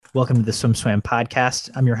Welcome to the Swim Swam podcast.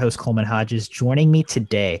 I'm your host, Coleman Hodges. Joining me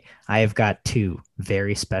today, I have got two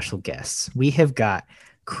very special guests. We have got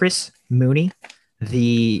Chris Mooney,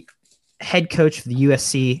 the head coach of the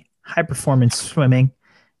USC High Performance Swimming,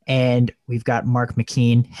 and we've got Mark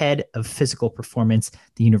McKeown, head of physical performance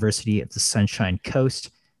at the University of the Sunshine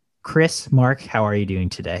Coast. Chris, Mark, how are you doing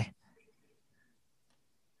today?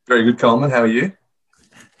 Very good, Coleman. How are you?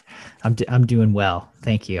 I'm doing well.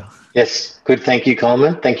 Thank you. Yes, good. Thank you,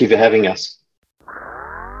 Coleman. Thank you for having us.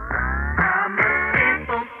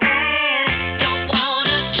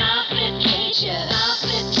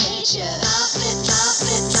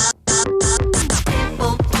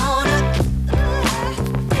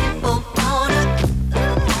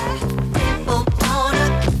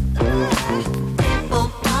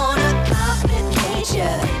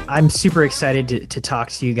 I'm super excited to talk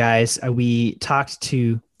to you guys. We talked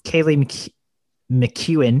to Kaylee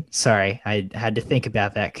McKeown. Sorry, I had to think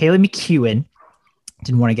about that. Kaylee McKeown.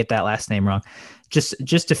 Didn't want to get that last name wrong.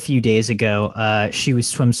 Just a few days ago, she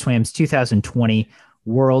was SwimSwam's 2020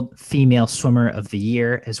 World Female Swimmer of the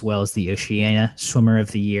Year, as well as the Oceania Swimmer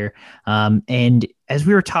of the Year. And as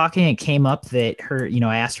we were talking, it came up that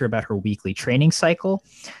I asked her about her weekly training cycle.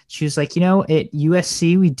 She was like, at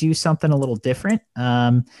USC, we do something a little different.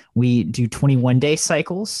 We do 21-day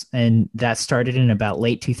cycles, and that started in about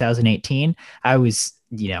late 2018.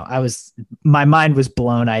 My mind was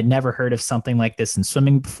blown. I had never heard of something like this in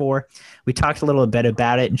swimming before. We talked a little bit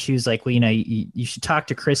about it, and she was like, well, you should talk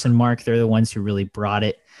to Chris and Mark. They're the ones who really brought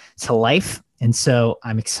it to life. And so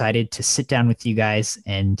I'm excited to sit down with you guys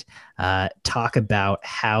and talk about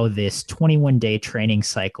how this 21-day training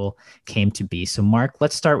cycle came to be. So Mark,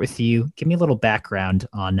 let's start with you. Give me a little background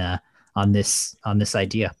on this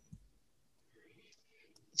idea.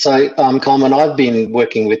 So, Coleman, I've been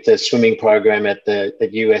working with the swimming program at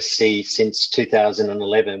USC since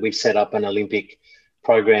 2011. We set up an Olympic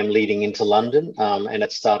program leading into London, and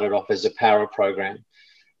it started off as a para program.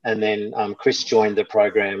 And then Chris joined the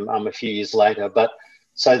program a few years later. But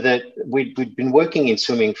so that we'd been working in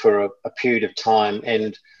swimming for a period of time.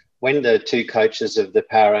 And when the two coaches of the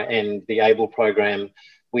para and the ABLE program,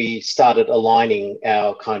 we started aligning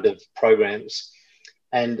our kind of programs.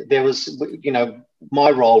 And there was, my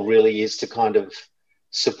role really is to kind of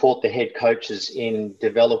support the head coaches in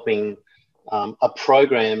developing a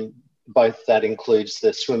program, both that includes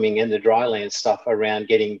the swimming and the dryland stuff around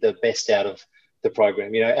getting the best out of the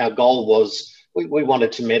program. Our goal was we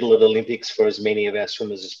wanted to medal at Olympics for as many of our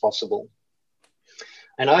swimmers as possible.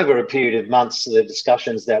 And over a period of months, the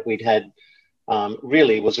discussions that we'd had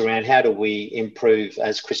really was around how do we improve,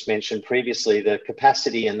 as Chris mentioned previously, the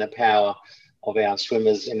capacity and the power of our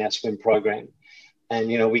swimmers in our swim program. And,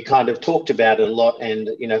 we kind of talked about it a lot. And,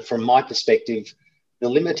 from my perspective, the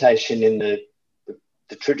limitation in the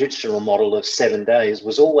traditional model of 7 days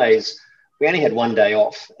was always, we only had 1 day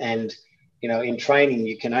off. And, in training,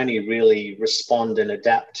 you can only really respond and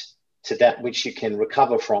adapt to that which you can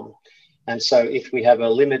recover from. And so if we have a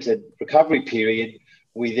limited recovery period,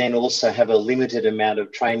 we then also have a limited amount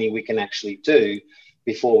of training we can actually do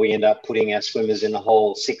before we end up putting our swimmers in a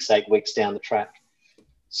hole 6-8 weeks down the track.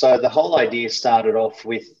 So the whole idea started off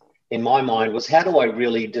with, in my mind, was how do I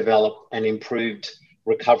really develop an improved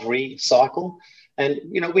recovery cycle? And,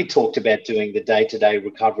 we talked about doing the day-to-day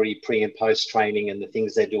recovery, pre and post training and the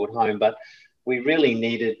things they do at home, but we really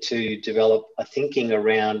needed to develop a thinking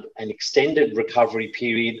around an extended recovery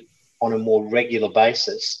period on a more regular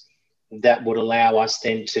basis that would allow us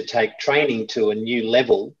then to take training to a new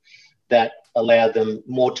level that allowed them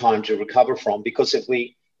more time to recover from. Because if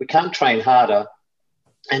we can't train harder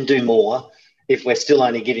and do more if we're still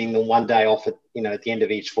only giving them 1 day off at the end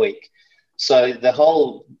of each week. So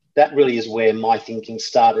that really is where my thinking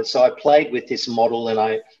started. So I played with this model, and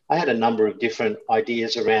I had a number of different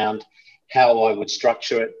ideas around how I would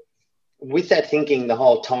structure it. With that thinking the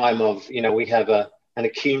whole time of, we have an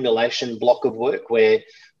accumulation block of work where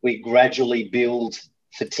we gradually build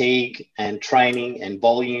fatigue and training and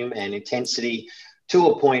volume and intensity to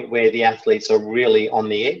a point where the athletes are really on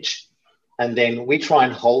the edge. And then we try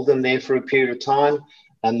and hold them there for a period of time.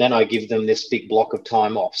 And then I give them this big block of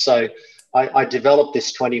time off. So I developed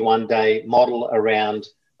this 21-day model around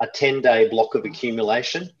a 10-day block of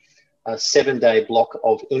accumulation, a 7-day block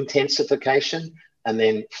of intensification, and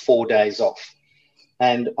then 4 days off.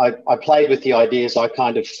 And I played with the ideas. I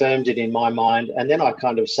kind of firmed it in my mind. And then I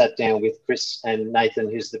kind of sat down with Chris and Nathan,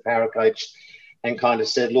 who's the para coach, and kind of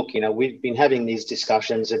said, look, we've been having these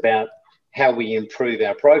discussions about how we improve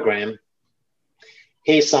our program.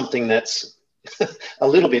 Here's something that's a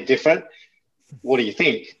little bit different. What do you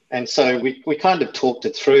think? And so we kind of talked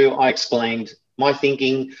it through. I explained my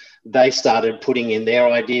thinking. They started putting in their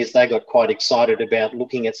ideas. They got quite excited about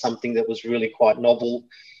looking at something that was really quite novel.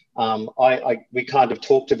 We kind of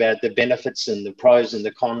talked about the benefits and the pros and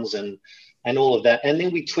the cons and all of that. And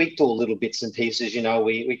then we tweaked all little bits and pieces.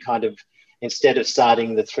 We kind of, instead of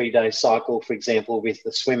starting the 3-day cycle, for example, with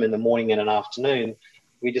the swim in the morning and an afternoon,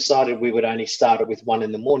 we decided we would only start it with one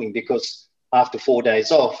in the morning, because after 4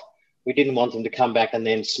 days off, we didn't want them to come back and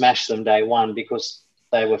then smash them day one because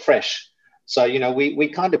they were fresh. So, we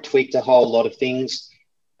kind of tweaked a whole lot of things.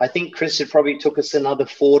 I think, Chris, it probably took us another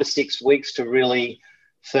 4 to 6 weeks to really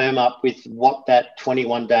firm up with what that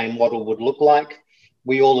 21-day model would look like.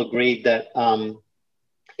 We all agreed that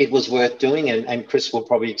it was worth doing, and Chris will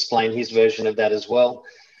probably explain his version of that as well.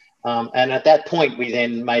 And at that point, we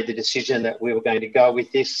then made the decision that we were going to go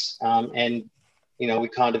with this, and we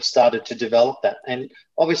kind of started to develop that. And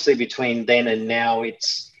obviously, between then and now,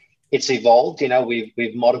 it's evolved.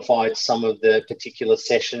 We've modified some of the particular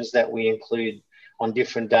sessions that we include on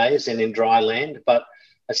different days and in dry land, but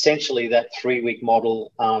essentially that 3-week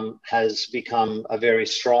model has become a very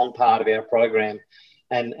strong part of our program,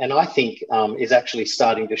 and I think is actually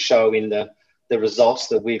starting to show in the results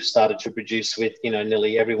that we've started to produce with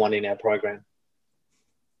nearly everyone in our program.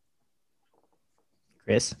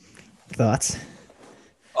 Chris, thoughts?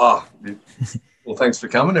 Oh, well, thanks for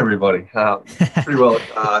coming, everybody. Pretty well,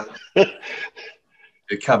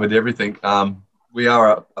 it covered everything. We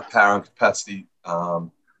are a power and capacity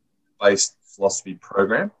based philosophy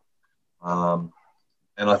program, and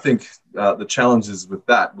I think the challenges with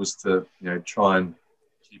that was to try and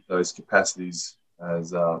keep those capacities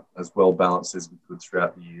as well balanced as we could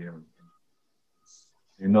throughout the year,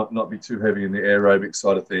 and not be too heavy in the aerobic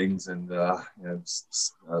side of things, and the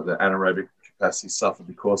anaerobic capacity suffered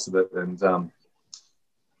because of it. And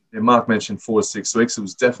Mark mentioned 4 to 6 weeks. It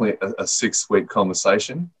was definitely a 6-week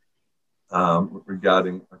conversation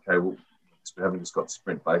regarding, okay, well, we haven't just got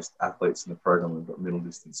sprint-based athletes in the program. We've got middle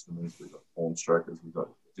distance swimmers, we've got form strokers, we've got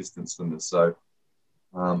distance swimmers. So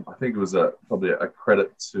I think it was probably a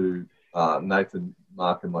credit to Nathan,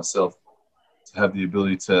 Mark, and myself to have the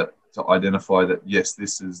ability to identify that, yes,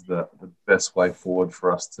 this is the best way forward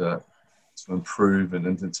for us to improve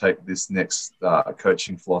and to take this next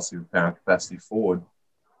coaching philosophy of power and capacity forward,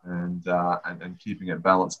 and keeping it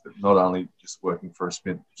balanced, but not only just working for a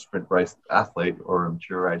sprint-based athlete or a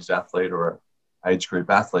mature-aged athlete or an age group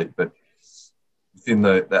athlete, but within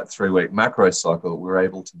that 3-week macro cycle, we're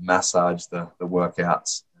able to massage the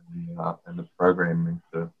workouts and the programming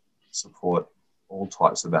to support all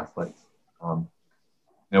types of athletes.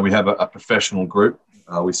 We have a professional group.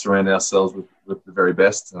 We surround ourselves with the very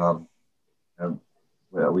best.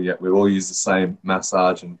 We all use the same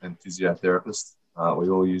massage and physiotherapist. We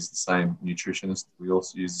all use the same nutritionist. We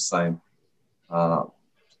also use the same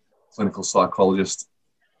clinical psychologist,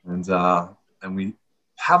 and we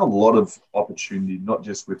have a lot of opportunity, not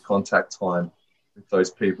just with contact time with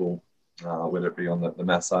those people, whether it be on the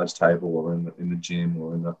massage table or in the gym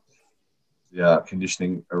or in the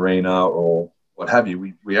conditioning arena or what have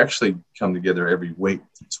you. We actually come together every week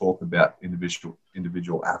to talk about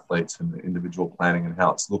individual athletes and the individual planning and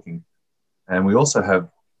how it's looking. And we also have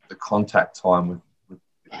the contact time with the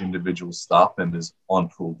individual staff members on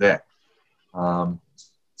pool deck.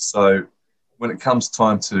 So when it comes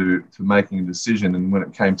time to making a decision, and when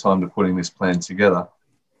it came time to putting this plan together,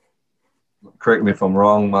 correct me if I'm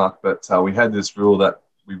wrong, Mark, but we had this rule that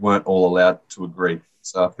we weren't all allowed to agree.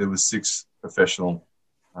 So if there was 6 professional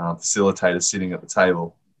facilitators sitting at the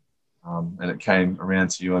table, and it came around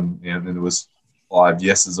to you, and there was 5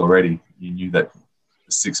 yeses already, you knew that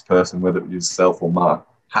the 6th person, whether it was yourself or Mark,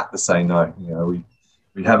 had to say no.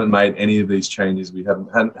 We haven't made any of these changes. We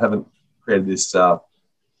haven't created this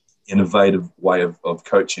innovative way of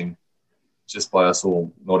coaching just by us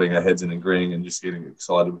all nodding our heads and agreeing and just getting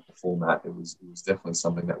excited with the format. It was definitely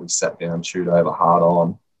something that we sat down, chewed over hard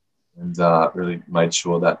on, and really made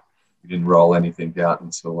sure that we didn't roll anything out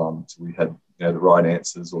until we had the right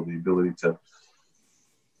answers or the ability to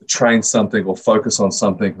train something or focus on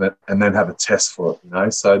something and then have a test for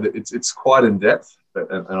it. So it's quite in depth,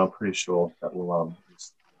 and I'm pretty sure that we'll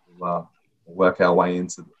work our way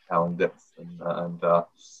into how in depth and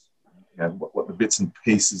what the bits and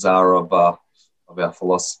pieces are of our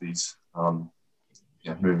philosophies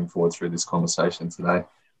moving forward through this conversation today.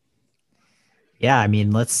 Yeah, I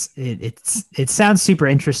mean, it sounds super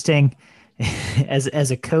interesting. As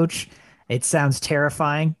a coach, it sounds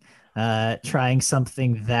terrifying. Trying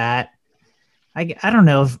something that I don't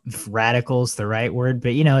know if radical is the right word,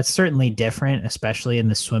 but it's certainly different, especially in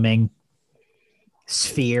the swimming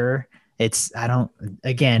sphere.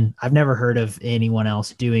 I've never heard of anyone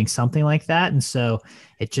else doing something like that. And so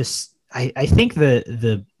I think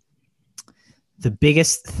the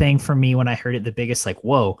biggest thing for me when I heard it, the biggest like,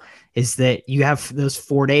 whoa, is that you have those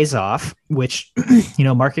 4 days off, which,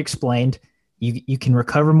 Mark explained, you can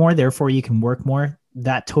recover more, therefore you can work more.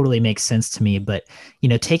 That totally makes sense to me. But,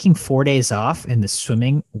 taking 4 days off in the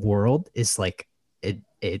swimming world is like,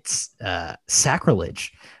 it's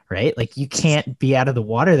sacrilege, right? Like you can't be out of the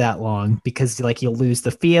water that long because like you'll lose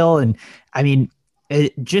the feel. And I mean,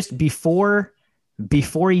 just before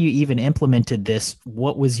you even implemented this,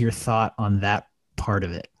 what was your thought on that part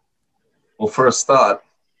of it? Well, for a start,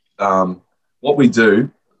 what we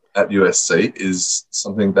do at USC is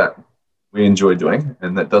something that we enjoy doing,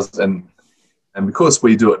 and that does, and because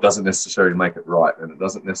we do it, doesn't necessarily make it right, and it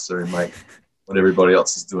doesn't necessarily make what everybody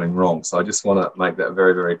else is doing wrong. So I just want to make that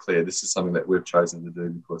very, very clear. This is something that we've chosen to do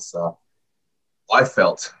because I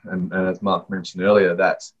felt, and as Mark mentioned earlier,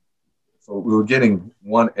 that we were getting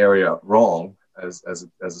one area wrong as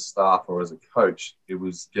a staff or as a coach. It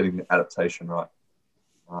was getting the adaptation right.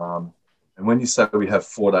 And when you say we have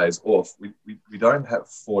 4 days off, we don't have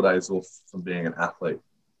 4 days off from being an athlete.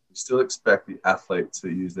 We still expect the athlete to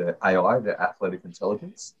use their AI, their athletic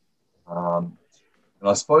intelligence. And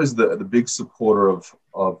I suppose the big supporter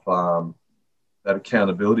of that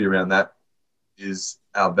accountability around that is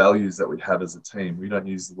our values that we have as a team. We don't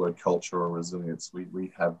use the word culture or resilience.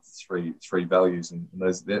 We have three values, and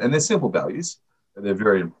they're simple values, but they're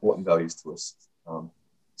very important values to us.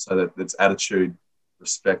 So that it's attitude,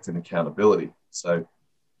 respect, and accountability. So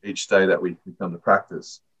each day that we come to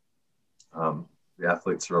practice, the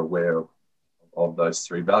athletes are aware of those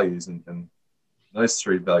three values, and those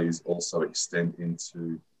three values also extend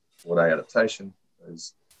into 4-day adaptation.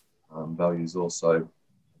 Those values also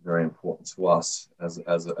very important to us as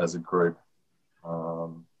a group.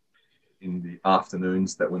 In the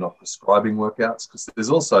afternoons that we're not prescribing workouts, because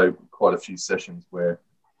there's also quite a few sessions where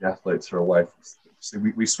the athletes are away.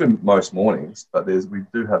 We swim most mornings, but we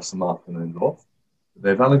do have some afternoons off.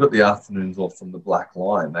 They've only got the afternoons off from the black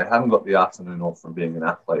line. They haven't got the afternoon off from being an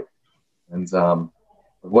athlete. And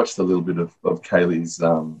I watched a little bit of Kaylee's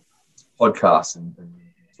podcast and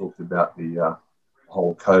talked about the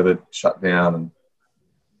whole COVID shutdown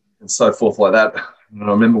and so forth like that. And I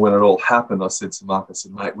remember when it all happened, I said to Mark,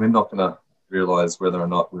 mate, we're not going to realise whether or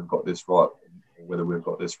not we've got this right or whether we've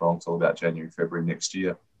got this wrong till about January, February next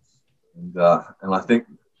year. And I think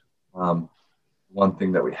one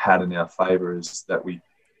thing that we had in our favour is that we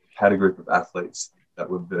had a group of athletes that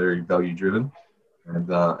were very value-driven.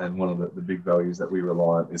 And one of the big values that we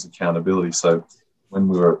rely on is accountability. So when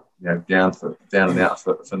we were down and out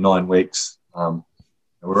for 9 weeks,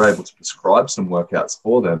 we were able to prescribe some workouts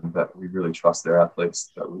for them that we really trust their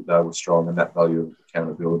athletes that they were strong in that value of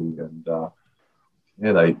accountability. And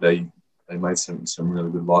they made some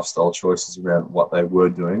really good lifestyle choices around what they were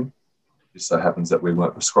doing. It just so happens that we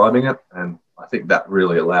weren't prescribing it, and I think that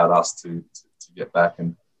really allowed us to get back.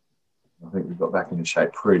 And I think we got back into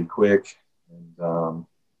shape pretty quick. And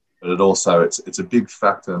but it's a big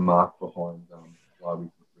factor, Mark, behind why we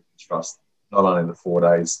can trust not only the 4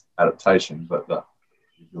 days adaptation, but the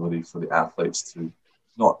ability for the athletes to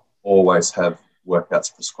not always have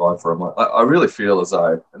workouts prescribed for them. I really feel as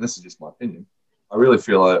though, and this is just my opinion, I really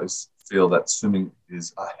feel that swimming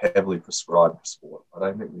is a heavily prescribed sport. I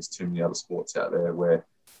don't think there's too many other sports out there where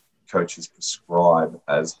coaches prescribe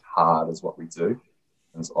as hard as what we do,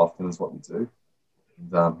 as often as what we do.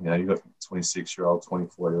 And, you've got 26-year-old,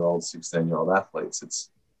 24-year-old, 16-year-old athletes.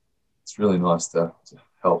 It's really nice to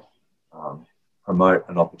help promote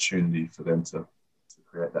an opportunity for them to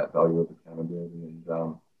create that value of accountability.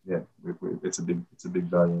 And it's a big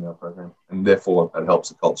value in our program, and therefore it helps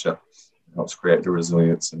the culture, it helps create the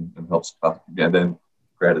resilience, and helps then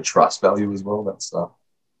create a trust value as well. That's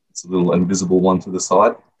it's a little invisible one to the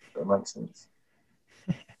side. If that makes sense.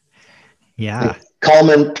 Yeah,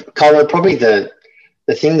 Coleman, probably the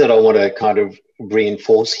thing that I want to kind of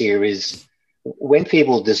reinforce here is when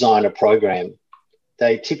people design a program,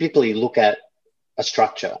 they typically look at a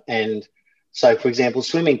structure. And so, for example,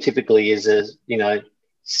 swimming typically is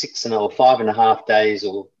 5.5 days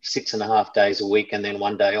or 6.5 days a week and then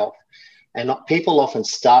 1 day off. And people often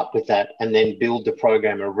start with that and then build the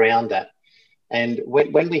program around that. And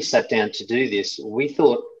when we sat down to do this, we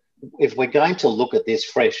thought, if we're going to look at this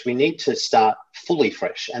fresh, we need to start fully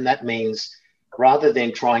fresh. And that means rather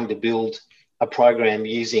than trying to build a program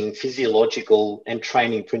using physiological and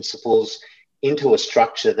training principles into a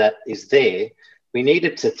structure that is there, we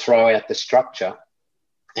needed to throw out the structure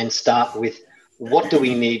and start with what do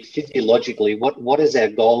we need physiologically? What is our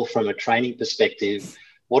goal from a training perspective?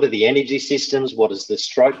 What are the energy systems? What is the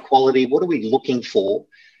stroke quality? What are we looking for?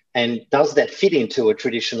 And does that fit into a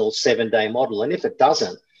traditional 7-day model? And if it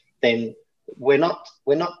doesn't, then we're not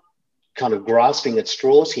kind of grasping at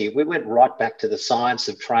straws here. We went right back to the science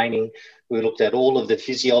of training. We looked at all of the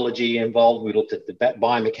physiology involved. We looked at the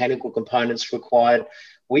biomechanical components required.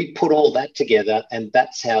 We put all that together, and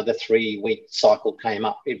that's how the 3-week cycle came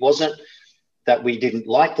up. It wasn't that we didn't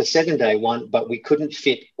like the 7-day one, but we couldn't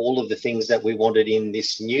fit all of the things that we wanted in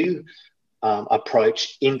this new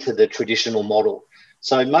approach into the traditional model.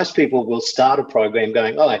 So most people will start a program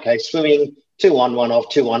going, oh, okay, swimming, 2 on, 1 off,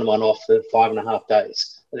 2 on, 1 off for 5.5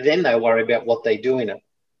 days. Then they worry about what they do in it.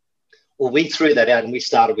 Well, we threw that out and we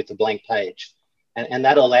started with a blank page. And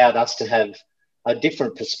that allowed us to have a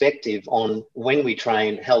different perspective on when we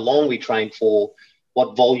train, how long we train for,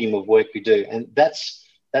 what volume of work we do. And that's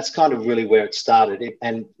kind of really where it started.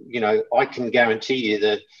 And, you know, I can guarantee you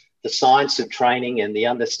that the science of training and the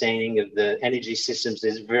understanding of the energy systems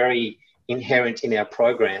is very inherent in our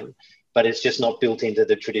program, but it's just not built into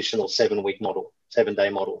the traditional 7-day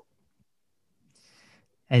model.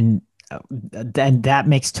 And that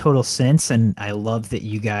makes total sense. And I love that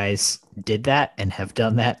you guys did that and have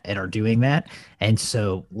done that and are doing that. And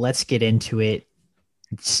so let's get into it.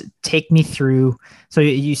 Take me through. So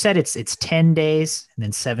you said it's 10 days and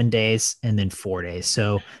then 7 days and then 4 days.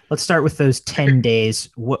 So let's start with those 10 days.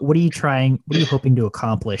 What are you hoping to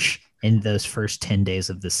accomplish in those first 10 days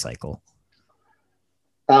of this cycle?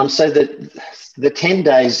 So the 10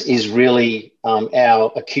 days is really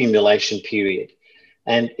our accumulation period.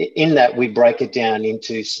 And in that, we break it down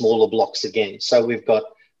into smaller blocks again. So we've got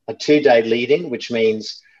a 2-day lead-in, which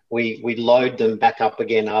means we load them back up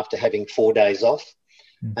again after having 4 days off.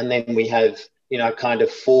 And then we have, you know, kind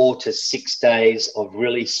of 4 to 6 days of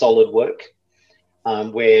really solid work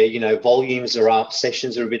where, you know, volumes are up,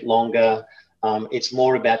 sessions are a bit longer. It's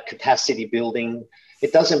more about capacity building.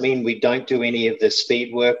 It doesn't mean we don't do any of the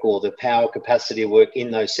speed work or the power capacity work in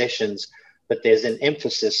those sessions, but there's an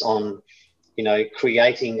emphasis on, you know,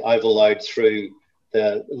 creating overload through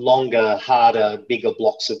the longer, harder, bigger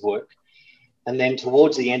blocks of work. And then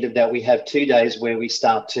towards the end of that, we have 2 days where we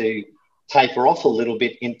start to taper off a little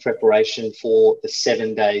bit in preparation for the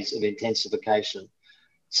 7 days of intensification.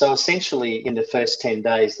 So essentially in the first 10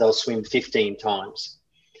 days, they'll swim 15 times.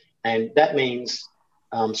 And that means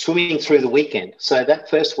swimming through the weekend. So that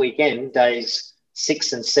first weekend, days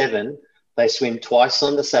 6 and 7, they swim twice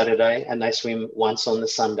on the Saturday and they swim once on the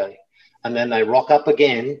Sunday. And then they rock up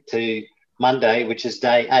again to Monday, which is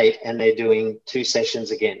day 8, and they're doing 2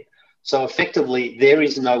 sessions again. So effectively, there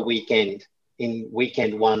is no weekend in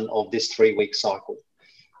weekend 1 of this 3-week cycle.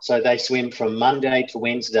 So they swim from Monday to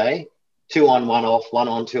Wednesday, 2 on, 1 off, 1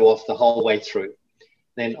 on, 2 off the whole way through.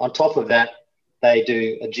 Then on top of that, they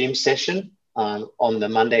do a gym session on the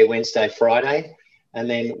Monday, Wednesday, Friday. And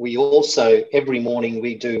then we also, every morning,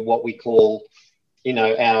 we do what we call, you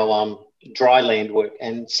know, our dry land work.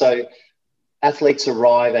 And so athletes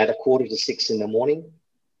arrive at 5:45 in the morning.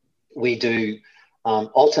 We do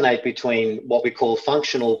alternate between what we call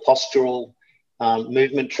functional postural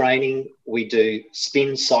movement training. We do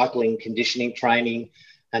spin cycling conditioning training,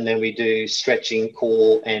 and then we do stretching,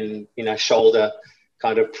 core, and, you know, shoulder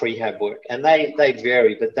kind of prehab work. And they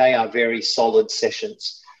vary, but they are very solid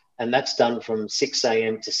sessions. And that's done from 6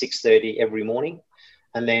 a.m. to 6:30 every morning.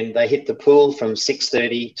 And then they hit the pool from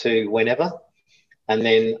 6:30 to whenever. And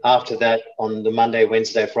then after that, on the Monday,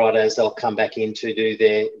 Wednesday, Fridays, they'll come back in to do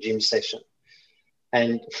their gym session.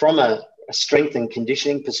 And from a strength and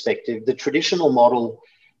conditioning perspective, the traditional model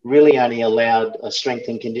really only allowed a strength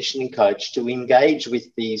and conditioning coach to engage with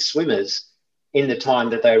the swimmers in the time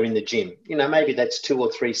that they were in the gym. You know, maybe that's 2 or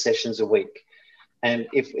 3 sessions a week. And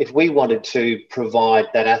if we wanted to provide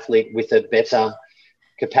that athlete with a better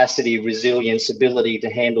capacity, resilience, ability to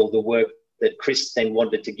handle the work that Chris then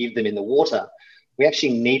wanted to give them in the water, we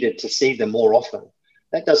actually needed to see them more often.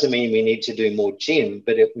 That doesn't mean we need to do more gym,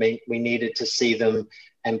 but it meant we needed to see them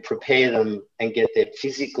and prepare them and get them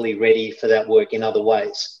physically ready for that work in other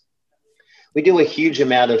ways. We do a huge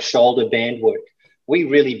amount of shoulder band work. We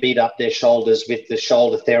really beat up their shoulders with the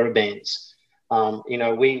shoulder TheraBands. You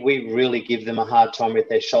know, we really give them a hard time with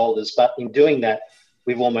their shoulders, but in doing that,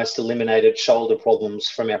 we've almost eliminated shoulder problems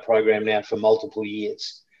from our program now for multiple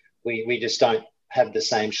years. We just don't have the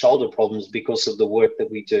same shoulder problems because of the work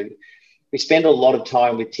that we do. We spend a lot of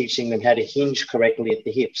time with teaching them how to hinge correctly at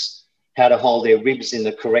the hips, how to hold their ribs in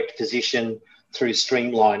the correct position through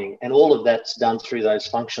streamlining. And all of that's done through those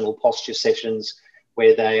functional posture sessions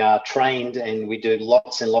where they are trained, and we do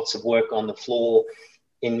lots and lots of work on the floor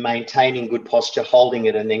in maintaining good posture, holding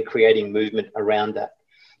it, and then creating movement around that.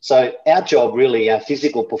 So our job really, our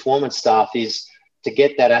physical performance staff, is to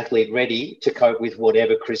get that athlete ready to cope with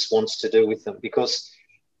whatever Chris wants to do with them. Because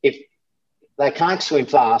if they can't swim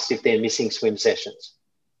fast if they're missing swim sessions.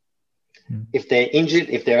 If they're injured,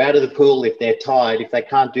 if they're out of the pool, if they're tired, if they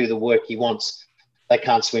can't do the work he wants, they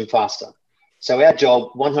can't swim faster. So our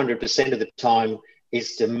job 100% of the time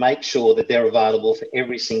is to make sure that they're available for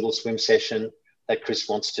every single swim session that Chris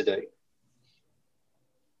wants to do.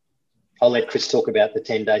 I'll let Chris talk about the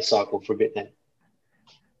 10-day cycle for a bit then.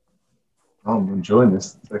 I'm enjoying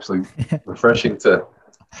this. It's actually refreshing to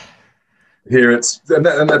hear it. And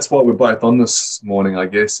that's why we're both on this morning, I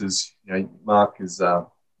guess, is, Mark is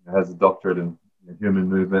has a doctorate in human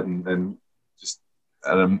movement and just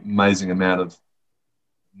an amazing amount of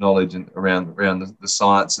knowledge and around the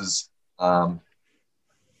sciences that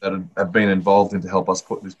have been involved in to help us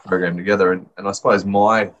put this program together. And I suppose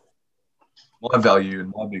my value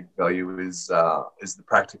and my big value is the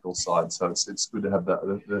practical side. So it's good to have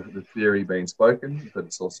the theory being spoken, but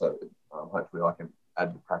it's also hopefully I can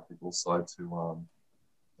add the practical side to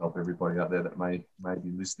help everybody out there that may be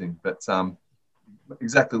listening. But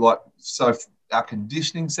exactly like, so our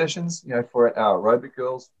conditioning sessions, for our aerobic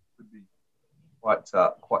girls could be quite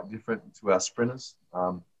different to our sprinters.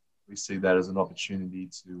 We see that as an opportunity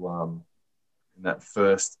to in that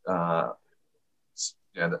first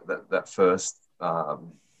that first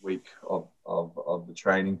week of the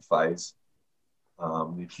training phase,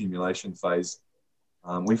 the accumulation phase.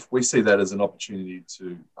 We see that as an opportunity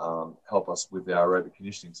to help us with our aerobic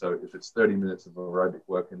conditioning. So if it's 30 minutes of aerobic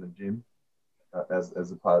work in the gym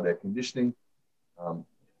as a part of their conditioning,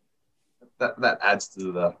 that adds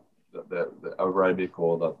to the aerobic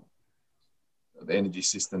or the energy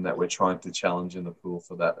system that we're trying to challenge in the pool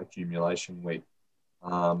for that accumulation week.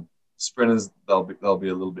 Sprinters, they'll be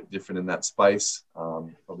a little bit different in that space.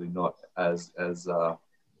 Probably not as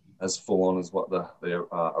full on as what the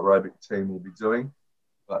aerobic team will be doing.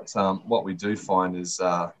 But what we do find is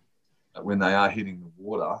that when they are hitting the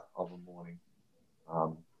water of a morning,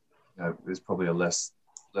 there's probably a less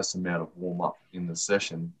amount of warm up in the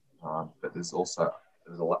session, but there's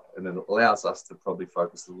a lot, and it allows us to probably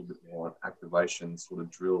focus a little bit more on activation sort of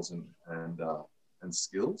drills and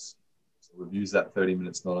skills. So we've used that 30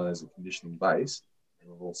 minutes not only as a conditioning base,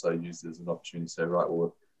 and we've also used it as an opportunity to say, right, well,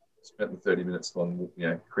 we've spent the 30 minutes on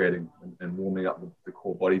creating and warming up the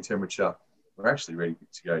core body temperature. We're actually ready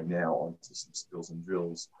to go now onto some skills and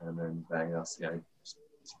drills, and then bang us.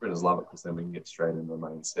 Sprinters love it because then we can get straight into the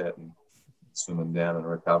main set and swim them down and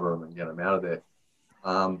recover them and get them out of there.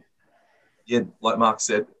 Like Mark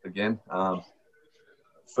said, again,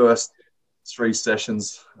 first 3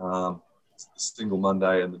 sessions, the single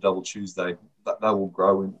Monday and the double Tuesday, that will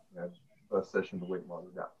grow in. First session of the week might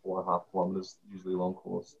be about 4.5 kilometres, usually long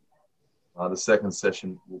course. The second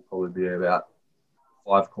session will probably be about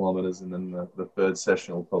 5 kilometres, and then the third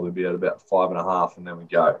session will probably be at about 5.5, and then we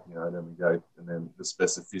go. And then the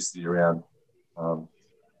specificity around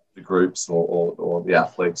the groups or the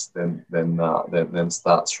athletes then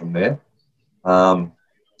starts from there.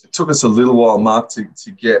 It took us a little while, Mark,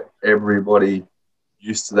 to get everybody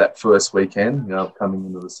used to that first weekend, coming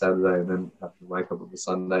into the Saturday and then have to wake up on the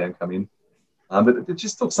Sunday and come in. But it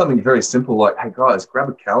just took something very simple like, hey, guys, grab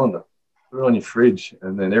a calendar, put it on your fridge,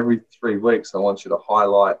 and then every 3 weeks I want you to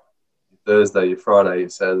highlight your Thursday, your Friday, your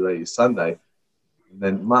Saturday, your Sunday, and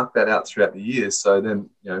then mark that out throughout the year. So then,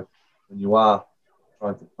 when you are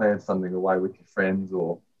trying to plan something away with your friends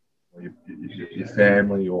or your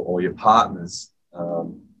family or your partners,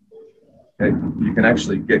 you can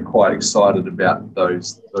actually get quite excited about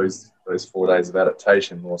those 4 days of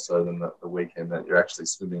adaptation more so than the weekend that you're actually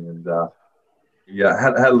swimming. And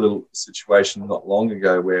had a little situation not long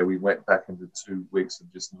ago where we went back into 2 weeks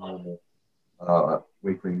of just normal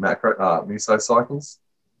weekly mesocycles,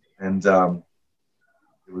 and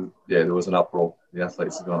there was an uproar. The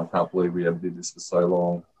athletes are going, I can't believe we ever did this for so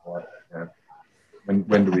long.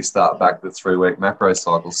 When do we start back the 3-week macro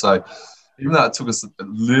cycle? So even though it took us a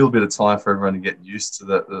little bit of time for everyone to get used to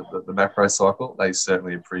the macro cycle, they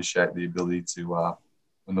certainly appreciate the ability to,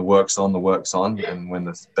 when the work's on, and when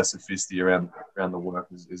the specificity around the work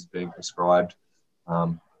is being prescribed,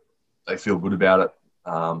 they feel good about it.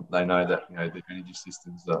 They know that the energy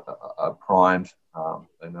systems are primed.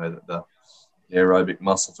 They know that the aerobic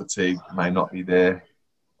muscle fatigue may not be there.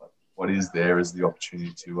 What is there is the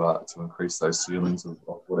opportunity to increase those ceilings of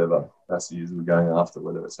whatever capacities we're going after,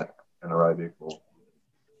 whether it's anaerobic or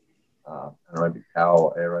anaerobic power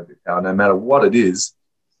or aerobic power. No matter what it is,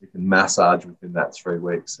 you can massage within that 3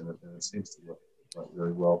 weeks, and it seems to work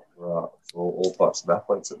really well for all types of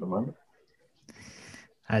athletes at the moment.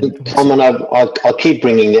 Tom, and I'll keep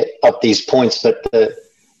bringing up these points, but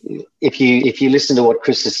if you listen to what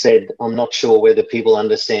Chris has said, I'm not sure whether people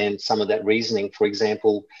understand some of that reasoning. For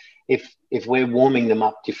example, if we're warming them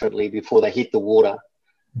up differently before they hit the water,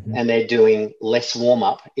 and they're doing less warm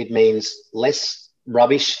up, it means less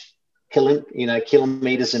rubbish,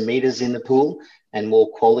 kilometers and meters in the pool, and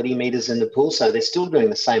more quality meters in the pool. So they're still doing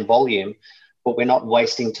the same volume, but we're not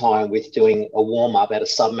wasting time with doing a warm up at a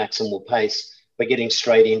sub-maximal pace. We're getting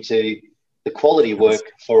straight into the quality work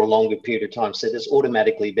for a longer period of time. So there's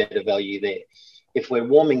automatically better value there. If we're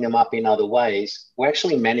warming them up in other ways, we're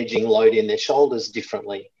actually managing load in their shoulders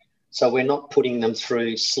differently. So we're not putting them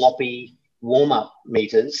through sloppy warm-up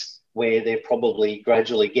meters where they're probably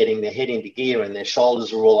gradually getting their head into gear and their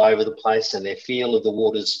shoulders are all over the place and their feel of the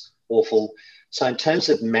water's awful. So in terms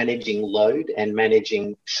of managing load and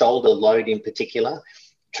managing shoulder load in particular,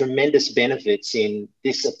 tremendous benefits in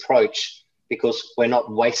this approach because we're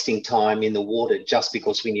not wasting time in the water just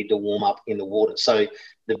because we need to warm up in the water. So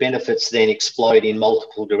the benefits then explode in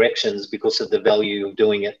multiple directions because of the value of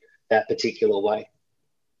doing it that particular way.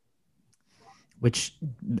 Which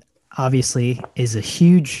obviously is a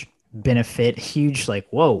huge benefit, huge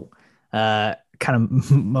kind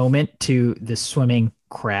of moment to the swimming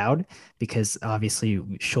crowd, because obviously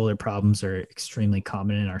shoulder problems are extremely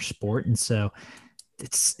common in our sport. And so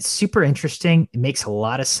it's super interesting. It makes a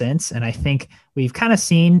lot of sense. And I think we've kind of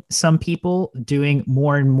seen some people doing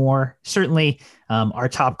more and more, certainly our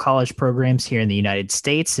top college programs here in the United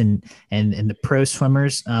States and the pro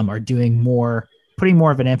swimmers are doing more, putting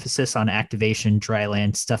more of an emphasis on activation, dry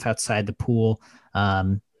land, stuff outside the pool.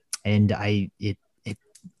 And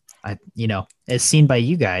as seen by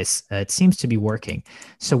you guys, it seems to be working.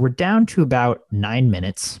 So we're down to about 9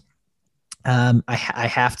 minutes. I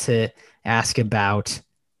have to ask about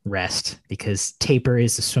rest because taper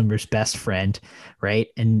is the swimmer's best friend, right?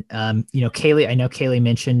 And Kaylee, I know Kaylee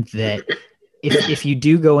mentioned that if you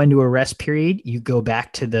do go into a rest period, you go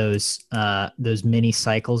back to those mini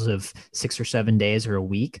cycles of 6 or 7 days or a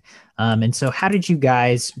week. And so how did you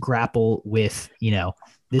guys grapple with,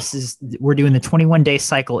 we're doing the 21-day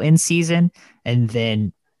cycle in season, and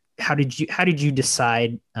then how did you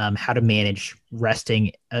decide how to manage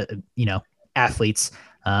resting athletes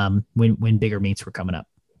when bigger meets were coming up?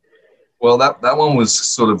 Well, that one was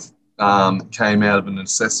sort of came out of a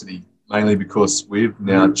necessity, mainly because we've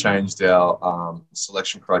now changed our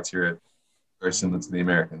selection criteria very similar to the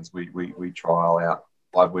Americans. We trial out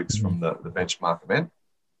 5 weeks from the benchmark event.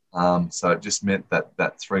 So it just meant that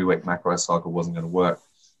 3-week macro cycle wasn't going to work.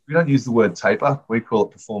 We don't use the word taper. We call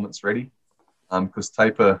it performance ready, because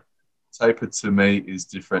taper to me is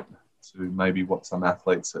different to maybe what some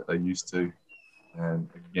athletes are used to. And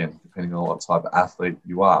again, depending on what type of athlete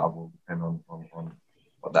you are, will depend on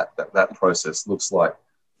what that process looks like.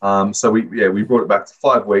 So we brought it back to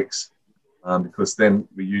 5 weeks, because then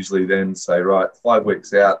we usually then say, right, 5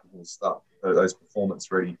 weeks out, we'll start those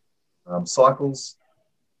performance ready cycles.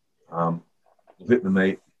 We'll hit the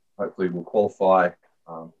meet. Hopefully we'll qualify.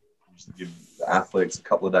 Usually give the athletes a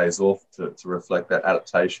couple of days off to reflect that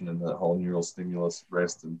adaptation and the whole neural stimulus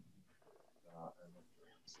rest and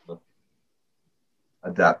sort of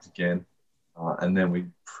adapt again. And then we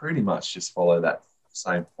pretty much just follow that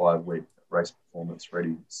same 5-week race performance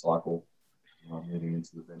ready cycle leading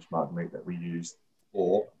into the benchmark meet that we used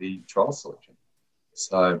for the trial selection.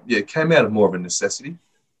 So, it came out of more of a necessity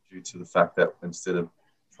due to the fact that instead of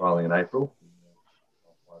trialing in April,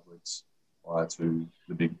 5 weeks prior to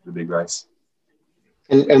the big race.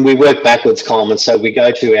 And we work backwards, Coleman. So we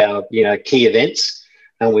go to our key events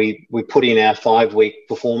and we put in our 5-week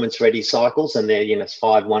performance ready cycles, and they're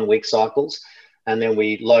 5 1-week cycles, and then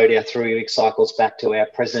we load our 3-week cycles back to our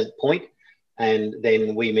present point, and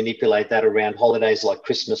then we manipulate that around holidays like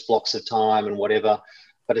Christmas blocks of time and whatever.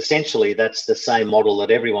 But essentially that's the same model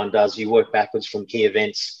that everyone does. You work backwards from key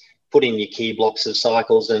events, put in your key blocks of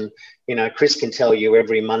cycles, and Chris can tell you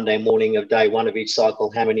every Monday morning of day 1 of each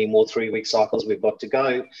cycle how many more 3-week cycles we've got to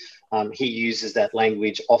go. He uses that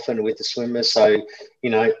language often with the swimmers, so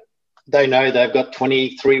they know they've got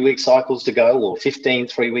 23-week cycles to go or 15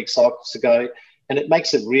 3-week cycles to go, and it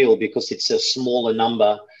makes it real because it's a smaller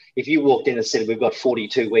number. If you walked in and said we've got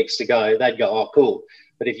 42 weeks to go, they'd go, oh cool.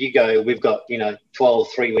 But if you go, we've got 12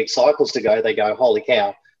 3-week cycles to go, they go, holy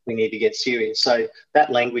cow, we need to get serious. So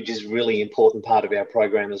that language is really important part of our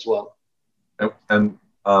program as well. And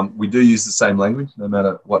we do use the same language, no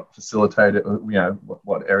matter what facilitator,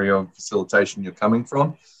 what area of facilitation you're coming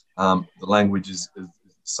from. The language is the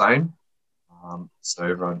same. So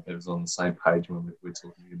everyone is on the same page when we're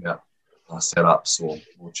talking about setups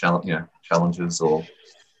or challenges or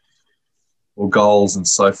goals and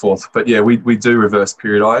so forth. But yeah, we do reverse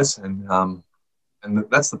periodize, and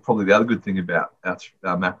that's probably the other good thing about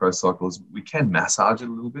our macro cycle is we can massage it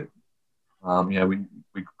a little bit.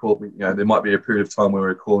 We call it, there might be a period of time where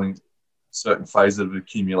we're calling certain phase of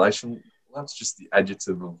accumulation. Well, that's just the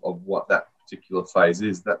adjective of what that particular phase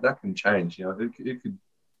is. That can change. It could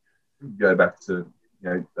go back to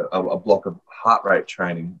a block of heart rate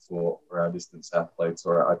training for our distance athletes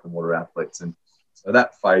or our open water athletes, and so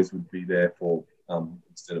that phase would be there for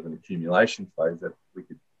instead of an accumulation phase, that we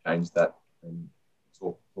could change that and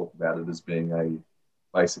talk about it as being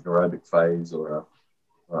a basic aerobic phase or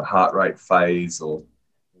a heart rate phase or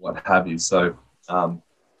what have you. So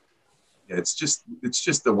it's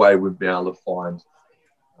just the way we've been able to find.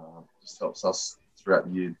 Just helps us throughout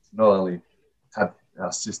the year to not only have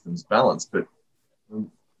our systems balanced, but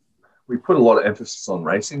we put a lot of emphasis on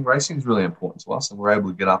racing. Racing is really important to us, and we're able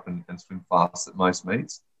to get up and swim fast at most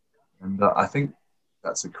meets. And I think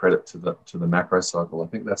that's a credit to the macro cycle. I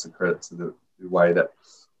think that's a credit to the way that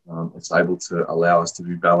it's able to allow us to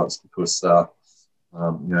be balanced, because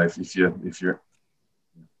if you're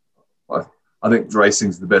I think racing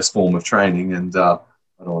is the best form of training, and I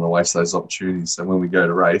don't want to waste those opportunities. So when we go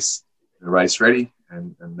to race, we're race ready,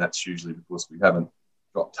 and that's usually because we haven't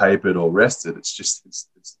got tapered or rested. It's just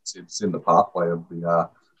it's in the pathway of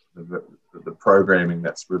the programming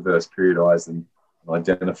that's reverse periodized and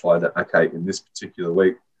identify that, okay, in this particular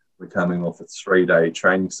week we're coming off a 3-day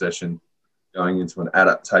training session going into an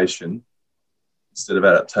adaptation. Instead of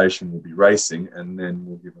adaptation, we'll be racing, and then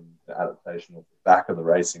we'll give them the adaptation off the back of the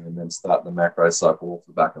racing, and then start the macro cycle off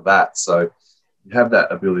the back of that. So you have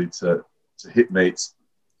that ability to hit meets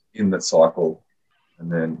in that cycle,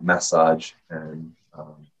 and then massage, and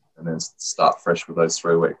then start fresh with those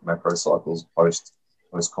 3-week macro cycles post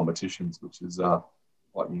competitions, which is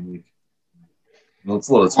quite unique. And it's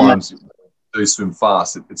a lot of times you do swim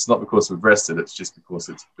fast. It's not because we've rested; it's just because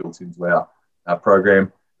it's built into our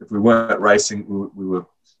program. If we weren't racing, we were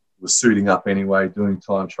suiting up anyway, doing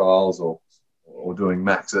time trials or doing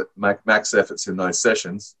max efforts in those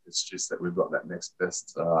sessions. It's just that we've got that next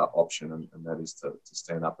best option, and that is to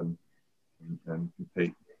stand up and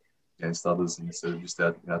compete against others instead of just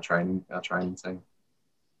our training team.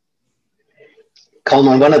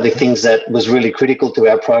 Coleman, one of the things that was really critical to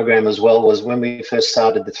our program as well was when we first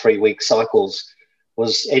started the 3-week cycles,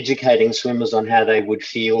 was educating swimmers on how they would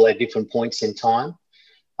feel at different points in time.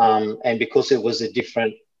 And because it was a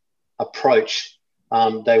different approach,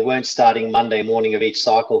 they weren't starting Monday morning of each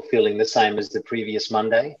cycle feeling the same as the previous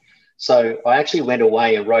Monday. So I actually went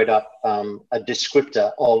away and wrote up a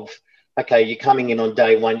descriptor of, okay, you're coming in on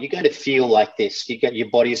day 1, you're going to feel like this. Your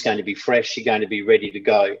body's going to be fresh, you're going to be ready to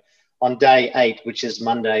go. On day 8, which is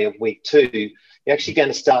Monday of week 2, you're actually going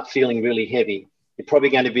to start feeling really heavy. You're probably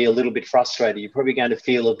going to be a little bit frustrated. You're probably going to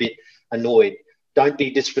feel a bit annoyed. Don't be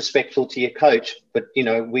disrespectful to your coach, but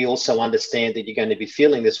we also understand that you're going to be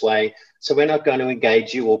feeling this way, so we're not going to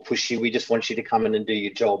engage you or push you. We just want you to come in and do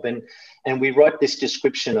your job. And we wrote this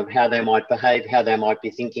description of how they might behave, how they might be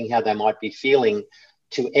thinking, how they might be feeling,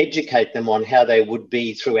 to educate them on how they would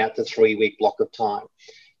be throughout the 3-week block of time.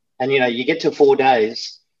 And you get to 4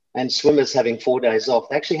 days, and swimmers having 4 days off,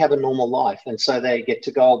 they actually have a normal life, and so they get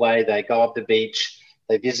to go away, they go up the beach,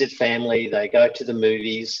 they visit family, they go to the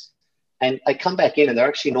movies. And they come back in and they're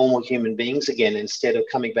actually normal human beings again, instead of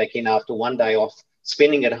coming back in after 1 day off,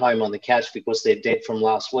 spending at home on the couch because they're dead from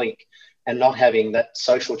last week and not having that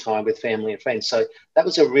social time with family and friends. So that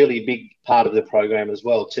was a really big part of the program as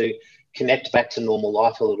well, to connect back to normal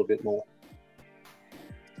life a little bit more.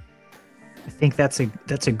 I think that's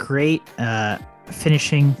a great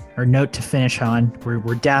finishing or note to finish on.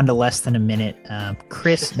 We're down to less than a minute.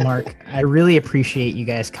 Chris, Mark, I really appreciate you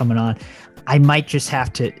guys coming on. I might just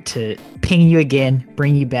have to ping you again,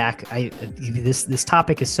 bring you back. This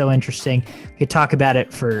topic is so interesting. We could talk about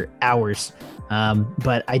it for hours,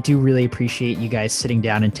 but I do really appreciate you guys sitting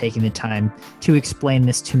down and taking the time to explain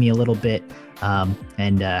this to me a little bit.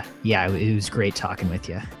 It was great talking with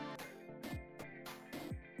you.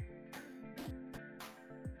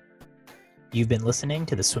 You've been listening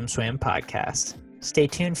to the Swim Swam podcast. Stay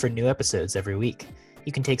tuned for new episodes every week.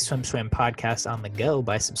 You can take Swim Swam podcast on the go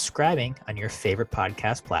by subscribing on your favorite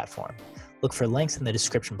podcast platform. Look for links in the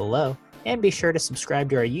description below, and be sure to subscribe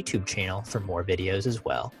to our YouTube channel for more videos as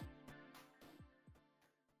well.